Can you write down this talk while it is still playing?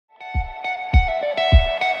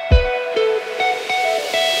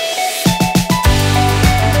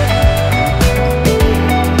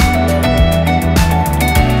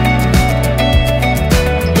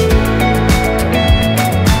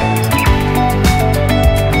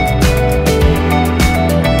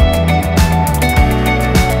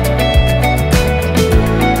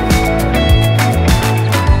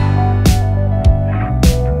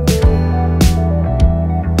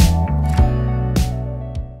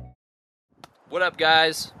What up,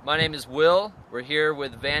 guys? My name is Will. We're here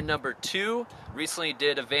with van number 2. Recently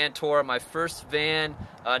did a van tour of my first van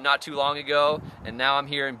not too long ago, and now I'm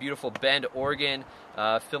here in beautiful Bend, Oregon,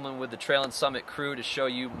 filming with the Trail and Summit crew to show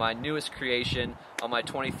you my newest creation on my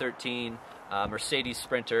 2013 Mercedes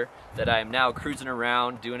Sprinter that I am now cruising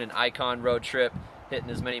around doing an IKON road trip, hitting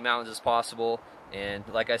as many mountains as possible. And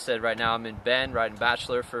like I said, right now I'm in Bend riding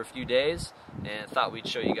Bachelor for a few days, and thought we'd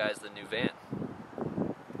show you guys the new van.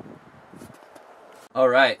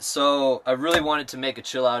 Alright, so I really wanted to make a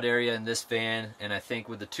chill out area in this van, and I think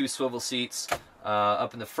with the 2 swivel seats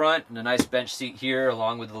up in the front and a nice bench seat here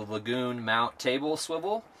along with the Lagoon mount table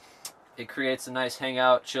swivel, it creates a nice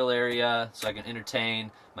hangout chill area so I can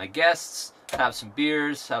entertain my guests, have some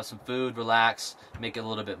beers, have some food, relax, make it a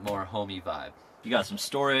little bit more homey vibe. You got some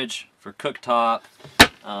storage for cooktop,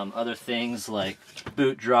 other things like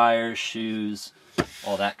boot dryers, shoes,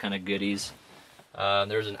 all that kind of goodies.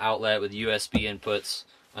 There's an outlet with USB inputs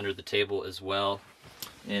under the table as well.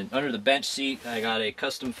 And under the bench seat, I got a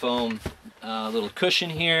custom foam little cushion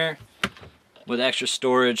here with extra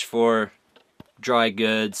storage for dry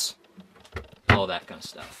goods, all that kind of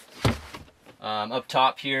stuff. Up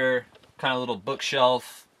top here, kind of little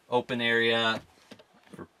bookshelf, open area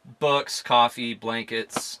for books, coffee,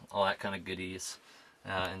 blankets, all that kind of goodies.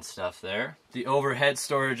 And stuff there. The overhead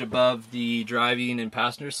storage above the driving and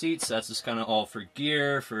passenger seats, that's just kind of all for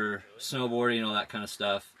gear, for snowboarding, all that kind of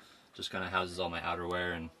stuff. Just kind of houses all my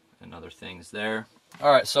outerwear and other things there.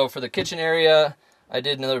 Alright, so for the kitchen area, I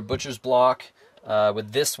did another butcher's block.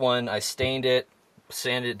 With this one, I stained it,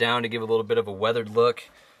 sanded it down to give it a little bit of a weathered look,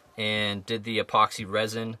 and did the epoxy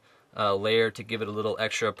resin layer to give it a little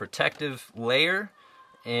extra protective layer,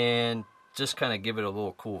 and just kind of give it a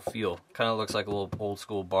little cool feel. Kind of looks like a little old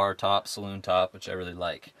school bar top, saloon top, which I really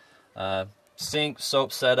like. Sink,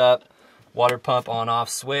 soap setup, water pump on off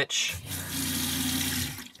switch.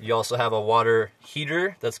 You also have a water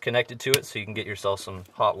heater that's connected to it so you can get yourself some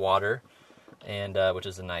hot water, and which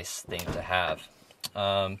is a nice thing to have.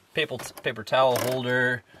 Paper towel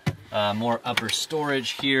holder, more upper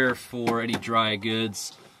storage here for any dry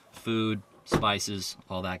goods, food, spices,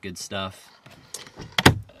 all that good stuff.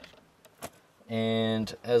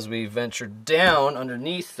 And as we venture down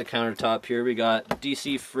underneath the countertop here, we got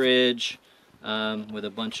DC fridge with a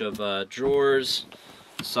bunch of drawers,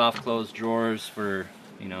 soft close drawers for,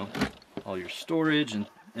 you know, all your storage and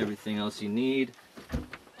everything else you need.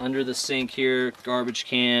 Under the sink here, garbage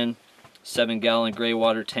can, 7-gallon gray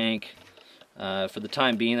water tank. For the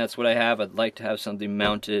time being, that's what I have. I'd like to have something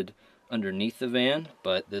mounted underneath the van,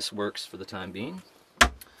 but this works for the time being.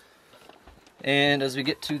 And as we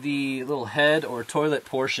get to the little head or toilet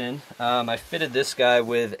portion, I fitted this guy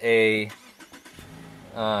with a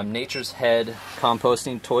Nature's Head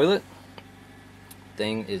composting toilet.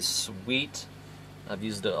 Thing is sweet. I've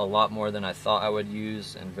used it a lot more than I thought I would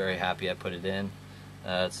use, and very happy I put it in.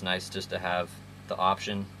 It's nice just to have the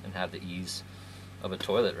option and have the ease of a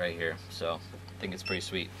toilet right here. So I think it's pretty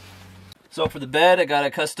sweet. So for the bed, I got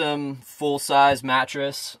a custom full-size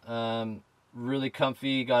mattress. Really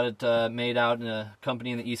comfy. Got it made out in a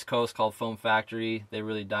company in the East Coast called Foam Factory. They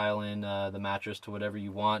really dial in the mattress to whatever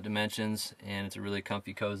you want dimensions, and it's a really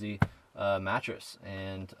comfy, cozy mattress.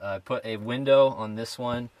 And I put a window on this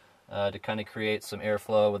one to kind of create some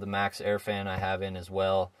airflow with the max air fan I have in as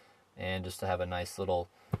well, and just to have a nice little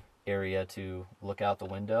area to look out the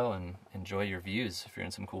window and enjoy your views if you're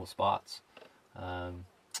in some cool spots.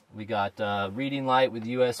 We got reading light with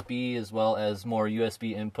USB, as well as more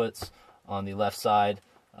USB inputs on the left side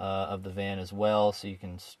of the van as well, so you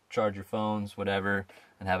can charge your phones, whatever,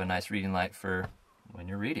 and have a nice reading light for when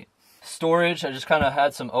you're reading. Storage, I just kind of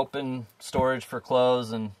had some open storage for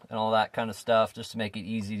clothes and all that kind of stuff, just to make it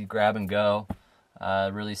easy to grab and go.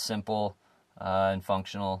 Really simple and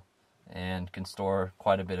functional, and can store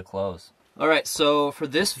quite a bit of clothes. Alright, so for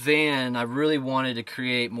this van, I really wanted to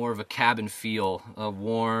create more of a cabin feel, a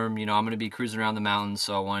warm, you know, I'm going to be cruising around the mountains,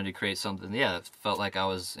 so I wanted to create something, yeah, that felt like I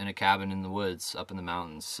was in a cabin in the woods up in the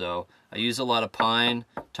mountains. So I used a lot of pine,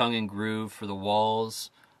 tongue and groove for the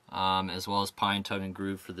walls, as well as pine, tongue and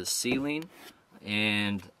groove for the ceiling.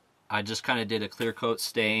 And I just kind of did a clear coat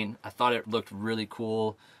stain. I thought it looked really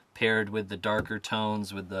cool, paired with the darker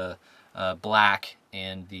tones, with the black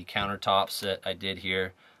and the countertops that I did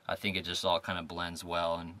here. I think it just all kind of blends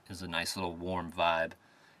well and is a nice little warm vibe.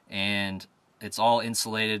 And it's all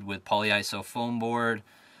insulated with polyiso foam board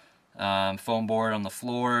on the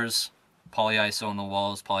floors, polyiso on the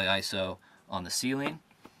walls, polyiso on the ceiling.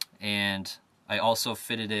 And I also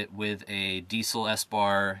fitted it with a diesel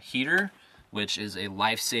S-bar heater, which is a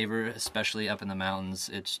lifesaver, especially up in the mountains.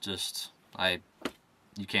 It's just, I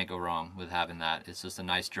you can't go wrong with having that. It's just a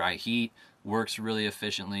nice dry heat, works really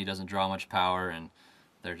efficiently, doesn't draw much power, and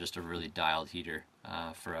they're just a really dialed heater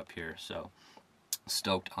for up here. So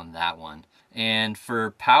stoked on that one. And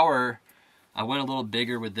for power, I went a little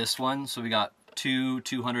bigger with this one. So we got two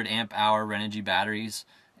 200 amp hour Renogy batteries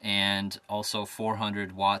and also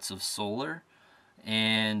 400 watts of solar.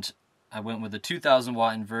 And I went with a 2000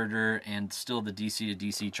 watt inverter and still the DC to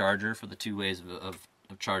DC charger for the two ways of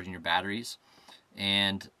charging your batteries.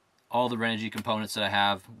 And all the Renogy components that I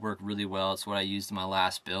have work really well. It's what I used in my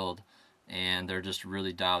last build, and they're just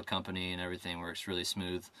really dialed company, and everything works really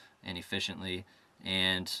smooth and efficiently.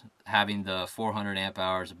 And having the 400 amp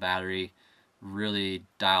hours of battery really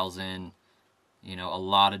dials in, you know, a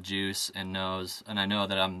lot of juice, and I know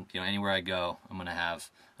that I'm, you know, anywhere I go, I'm gonna have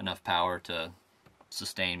enough power to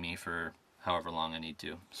sustain me for however long I need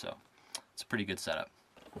to. So it's a pretty good setup.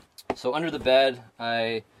 So under the bed,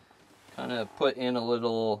 I kind of put in a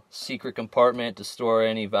little secret compartment to store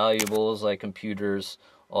any valuables like computers,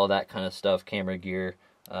 all that kind of stuff, camera gear.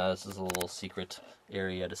 This is a little secret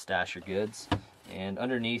area to stash your goods. And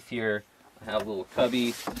underneath here, I have a little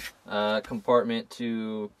cubby compartment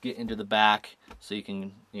to get into the back, so you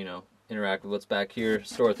can, you know, interact with what's back here,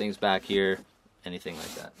 store things back here, anything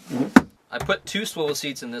like that. I put 2 swivel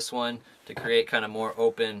seats in this one to create kind of more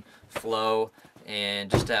open flow, and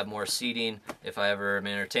just to have more seating if I ever am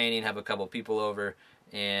entertaining, have a couple people over,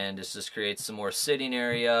 and it just creates some more sitting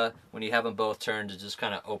area. When you have them both turned, it just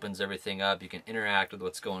kind of opens everything up. You can interact with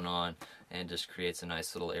what's going on and just creates a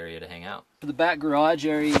nice little area to hang out. For the back garage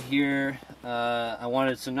area here, I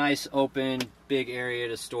wanted some nice open big area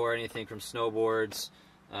to store anything from snowboards,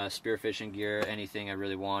 spearfishing gear, anything I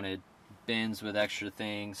really wanted, bins with extra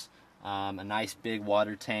things, a nice big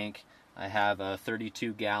water tank. I have a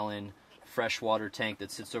 32-gallon freshwater tank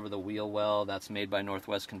that sits over the wheel well. That's made by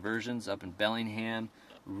Northwest Conversions up in Bellingham.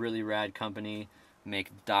 Really rad company. Make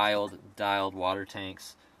dialed water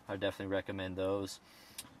tanks. I definitely recommend those.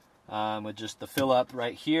 With just the fill up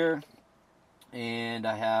right here, and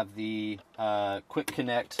I have the quick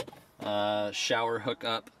connect shower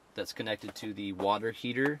hookup that's connected to the water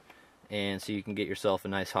heater, and so you can get yourself a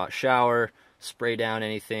nice hot shower, spray down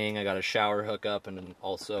anything. I got a shower hookup and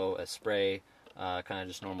also a spray kind of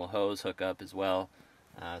just normal hose hookup as well,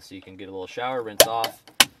 so you can get a little shower, rinse off,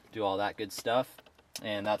 do all that good stuff.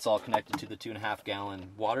 And that's all connected to the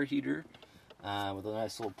 2.5-gallon water heater with a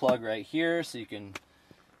nice little plug right here, so you can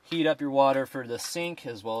heat up your water for the sink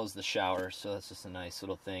as well as the shower. So that's just a nice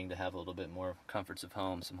little thing to have a little bit more comforts of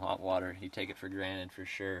home. Some hot water, you take it for granted for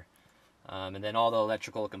sure. And then all the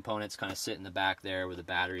electrical components kind of sit in the back there with the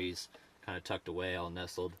batteries kind of tucked away, all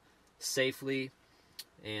nestled safely.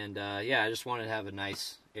 And yeah, I just wanted to have a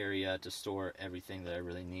nice area to store everything that I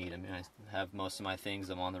really need. I mean, I have most of my things.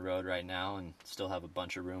 I'm on the road right now and still have a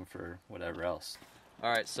bunch of room for whatever else.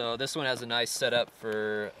 Alright, so this one has a nice setup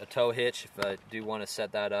for a tow hitch if I do want to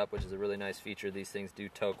set that up, which is a really nice feature. These things do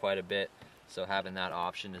tow quite a bit, so having that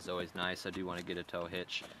option is always nice. I do want to get a tow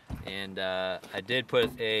hitch. And I did put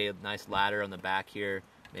a nice ladder on the back here,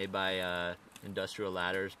 made by Industrial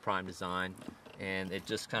Ladders, Prime Design, and it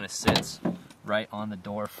just kind of sits right on the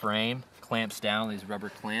door frame, clamps down, these rubber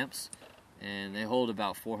clamps, and they hold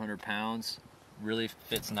about 400 pounds. Really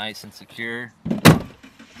fits nice and secure.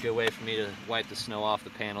 Good way for me to wipe the snow off the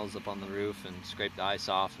panels up on the roof and scrape the ice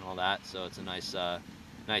off and all that. So it's a nice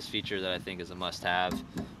nice feature that I think is a must-have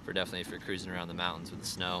for definitely for cruising around the mountains with the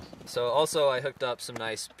snow. So also I hooked up some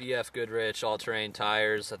nice BF Goodrich all-terrain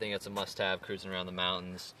tires. I think it's a must-have cruising around the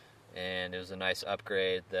mountains, and it was a nice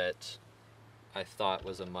upgrade that I thought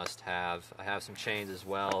was a must-have. I have some chains as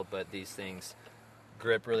well, but these things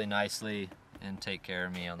grip really nicely and take care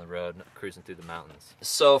of me on the road cruising through the mountains.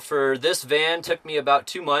 So for this van, took me about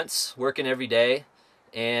 2 months working every day,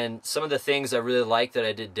 and some of the things I really like that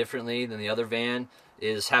I did differently than the other van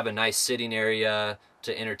is have a nice sitting area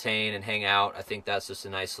to entertain and hang out. I think that's just a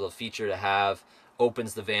nice little feature to have.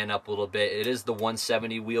 Opens the van up a little bit. It is the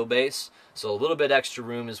 170 wheelbase, so a little bit extra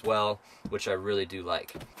room as well, which I really do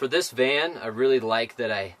like. For this van, I really like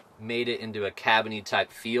that I made it into a cabiny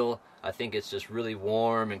type feel. I think it's just really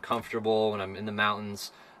warm and comfortable when I'm in the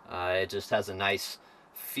mountains. It just has a nice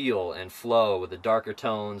feel and flow with the darker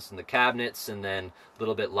tones in the cabinets, and then a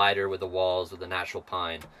little bit lighter with the walls with the natural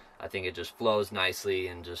pine. I think it just flows nicely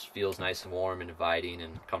and just feels nice and warm and inviting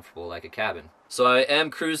and comfortable like a cabin. So I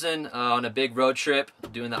am cruising on a big road trip,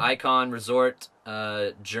 doing the IKON resort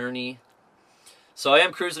journey. So I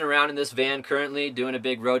am cruising around in this van currently, doing a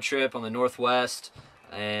big road trip on the northwest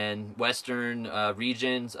and western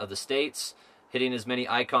regions of the states, hitting as many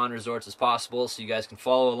IKON resorts as possible, so you guys can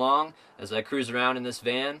follow along as I cruise around in this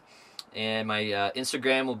van. And my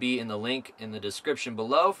Instagram will be in the link in the description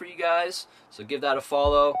below for you guys. So give that a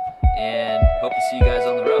follow, and hope to see you guys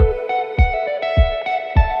on the road.